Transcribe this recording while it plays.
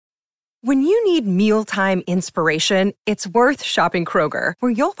When you need mealtime inspiration, it's worth shopping Kroger,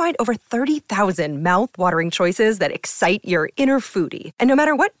 where you'll find over 30,000 mouth-watering choices that excite your inner foodie. And no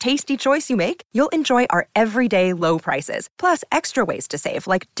matter what tasty choice you make, you'll enjoy our everyday low prices, plus extra ways to save,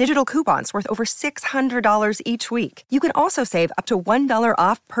 like digital coupons worth over $600 each week. You can also save up to $1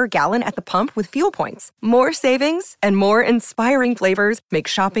 off per gallon at the pump with fuel points. More savings and more inspiring flavors make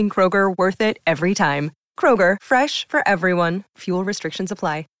shopping Kroger worth it every time. Kroger, fresh for everyone. Fuel restrictions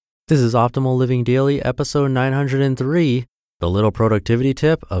apply. This is Optimal Living Daily, episode 903, the little productivity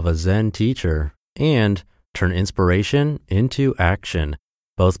tip of a Zen teacher, and turn inspiration into action,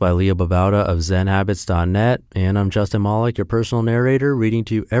 both by Leo Babauta of ZenHabits.net, and I'm Justin Malik, your personal narrator, reading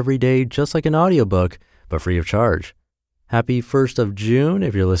to you every day just like an audiobook, but free of charge. Happy 1st of June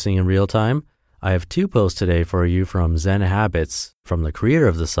if you're listening in real time. I have 2 posts today for you from Zen Habits, from the creator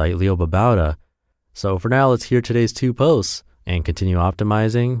of the site, Leo Babauta. So for now, let's hear today's 2 posts and continue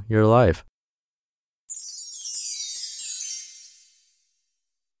optimizing your life.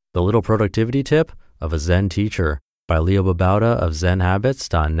 The Little Productivity Tip of a Zen Teacher by Leo Babauta of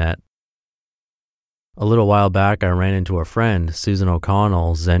ZenHabits.net. A little while back, I ran into a friend, Susan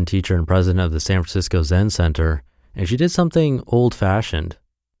O'Connell, Zen teacher and president of the San Francisco Zen Center, and she did something old-fashioned.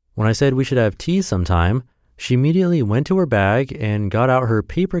 When I said we should have tea sometime, she immediately went to her bag and got out her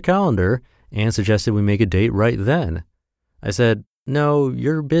paper calendar and suggested we make a date right then. I said, "No,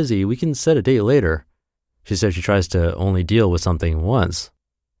 you're busy. We can set a date later." She said she tries to only deal with something once.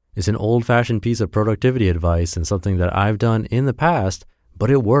 It's an old-fashioned piece of productivity advice and something that I've done in the past, but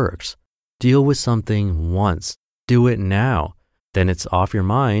it works. Deal with something once. Do it now. Then it's off your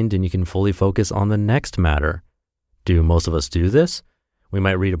mind and you can fully focus on the next matter. Do most of us do this? We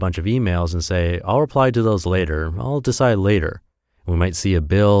might read a bunch of emails and say, "I'll reply to those later. I'll decide later." We might see a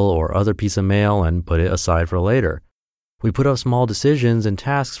bill or other piece of mail and put it aside for later. We put up small decisions and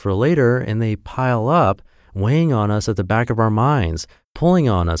tasks for later, and they pile up, weighing on us at the back of our minds, pulling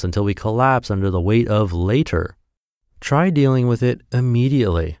on us until we collapse under the weight of later. Try dealing with it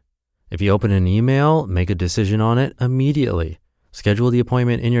immediately. If you open an email, make a decision on it immediately. Schedule the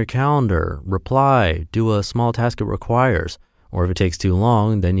appointment in your calendar, reply, do a small task it requires, or if it takes too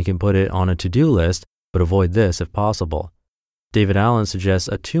long, then you can put it on a to-do list, but avoid this if possible. David Allen suggests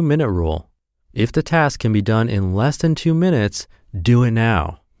a 2-minute rule. If the task can be done in less than 2 minutes, do it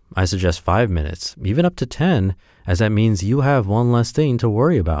now. I suggest 5 minutes, even up to 10, as that means you have one less thing to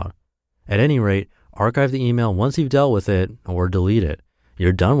worry about. At any rate, archive the email once you've dealt with it or delete it.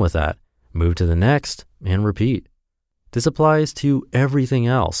 You're done with that. Move to the next and repeat. This applies to everything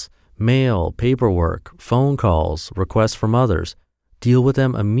else: mail, paperwork, phone calls, requests from others. Deal with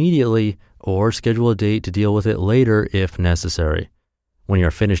them immediately or schedule a date to deal with it later if necessary. When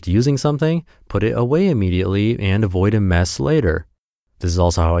you're finished using something, put it away immediately and avoid a mess later. This is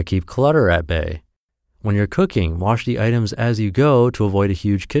also how I keep clutter at bay. When you're cooking, wash the items as you go to avoid a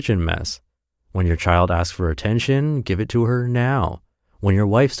huge kitchen mess. When your child asks for attention, give it to her now. When your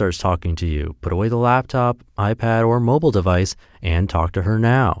wife starts talking to you, put away the laptop, iPad, or mobile device and talk to her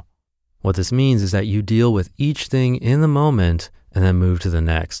now. What this means is that you deal with each thing in the moment and then move to the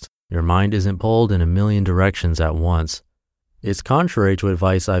next. Your mind isn't pulled in a million directions at once. It's contrary to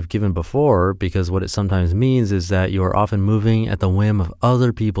advice I've given before, because what it sometimes means is that you are often moving at the whim of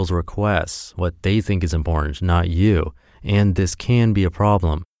other people's requests, what they think is important, not you, and this can be a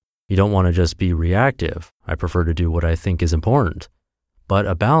problem. You don't want to just be reactive. I prefer to do what I think is important. But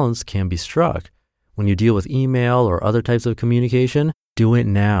a balance can be struck. When you deal with email or other types of communication, do it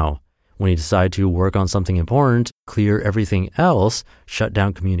now. When you decide to work on something important, clear everything else, shut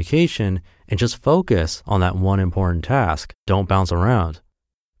down communication, and just focus on that one important task. Don't bounce around.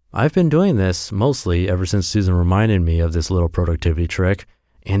 I've been doing this mostly ever since Susan reminded me of this little productivity trick,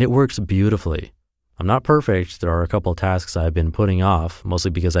 and it works beautifully. I'm not perfect. There are a couple tasks I've been putting off,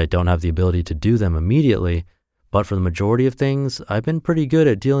 mostly because I don't have the ability to do them immediately, but for the majority of things, I've been pretty good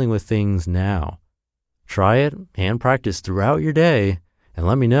at dealing with things now. Try it and practice throughout your day, and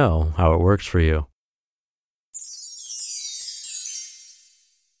let me know how it works for you.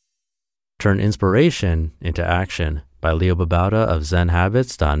 Turn inspiration into action by Leo Babauta of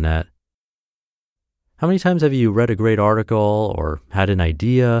ZenHabits.net. How many times have you read a great article or had an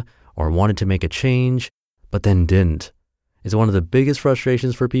idea or wanted to make a change, but then didn't? It's one of the biggest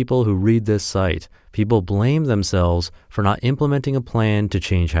frustrations for people who read this site. People blame themselves for not implementing a plan to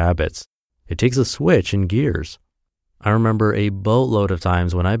change habits. It takes a switch in gears. I remember a boatload of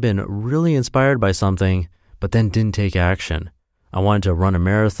times when I've been really inspired by something, but then didn't take action. I wanted to run a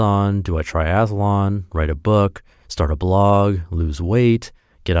marathon, do a triathlon, write a book, start a blog, lose weight,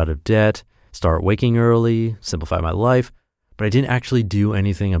 get out of debt, start waking early, simplify my life, but I didn't actually do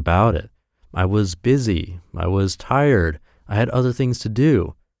anything about it. I was busy. I was tired. I had other things to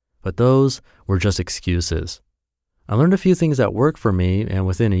do. But those were just excuses. I learned a few things that worked for me, and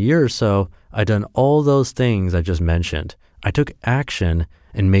within a year or so, I'd done all those things I just mentioned. I took action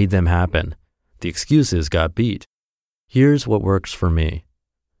and made them happen. The excuses got beat. Here's what works for me.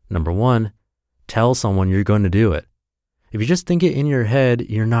 Number 1, tell someone you're going to do it. If you just think it in your head,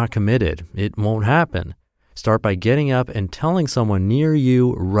 you're not committed. It won't happen. Start by getting up and telling someone near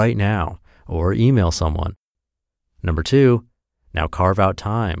you right now, or email someone. Number 2, now carve out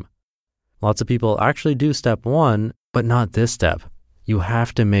time. Lots of people actually do step 1, but not this step. You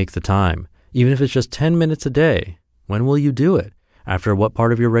have to make the time, even if it's just 10 minutes a day. When will you do it? After what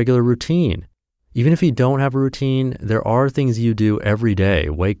part of your regular routine? Even if you don't have a routine, there are things you do every day.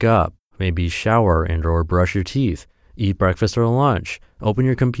 Wake up, maybe shower and or brush your teeth, eat breakfast or lunch, open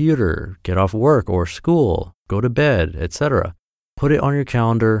your computer, get off work or school, go to bed, etc. Put it on your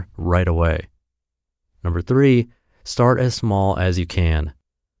calendar right away. Number 3, start as small as you can.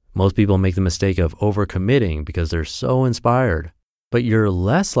 Most people make the mistake of overcommitting because they're so inspired. But you're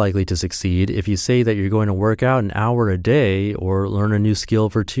less likely to succeed if you say that you're going to work out an hour a day or learn a new skill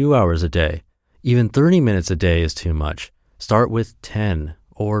for 2 hours a day. Even 30 minutes a day is too much. Start with 10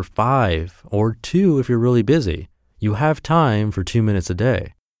 or 5 or 2 if you're really busy. You have time for 2 minutes a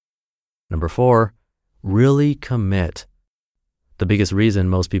day. Number 4, really commit. The biggest reason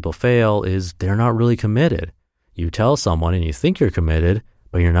most people fail is they're not really committed. You tell someone and you think you're committed,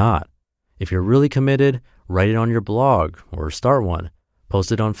 but you're not. If you're really committed, write it on your blog or start one.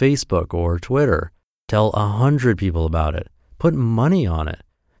 Post it on Facebook or Twitter. Tell 100 people about it. Put money on it.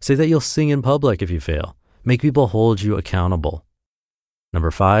 Say that you'll sing in public if you fail. Make people hold you accountable.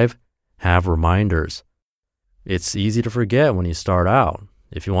 Number 5, have reminders. It's easy to forget when you start out.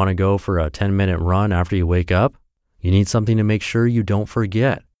 If you want to go for a 10-minute run after you wake up, you need something to make sure you don't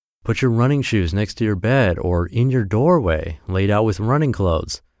forget. Put your running shoes next to your bed or in your doorway, laid out with running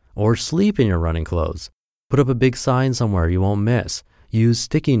clothes, or sleep in your running clothes. Put up a big sign somewhere you won't miss. Use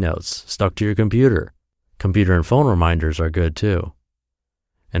sticky notes stuck to your computer. Computer and phone reminders are good too.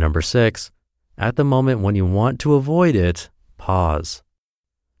 And number 6, at the moment when you want to avoid it, pause.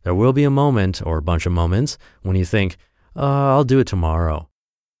 There will be a moment or a bunch of moments when you think, I'll do it tomorrow.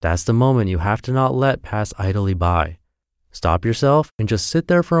 That's the moment you have to not let pass idly by. Stop yourself and just sit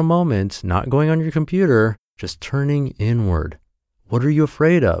there for a moment, not going on your computer, just turning inward. What are you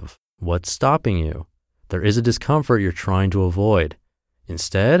afraid of? What's stopping you? There is a discomfort you're trying to avoid.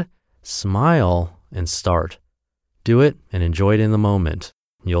 Instead, smile and start. Do it and enjoy it in the moment.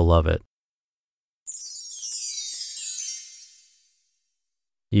 You'll love it.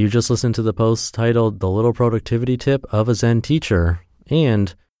 You just listened to the post titled The Little Productivity Tip of a Zen Teacher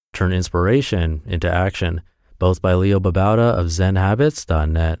and Turn Inspiration into Action, both by Leo Babauta of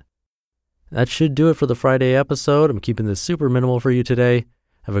ZenHabits.net. That should do it for the Friday episode. I'm keeping this super minimal for you today.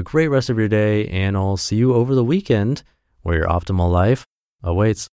 Have a great rest of your day, and I'll see you over the weekend where your optimal life awaits.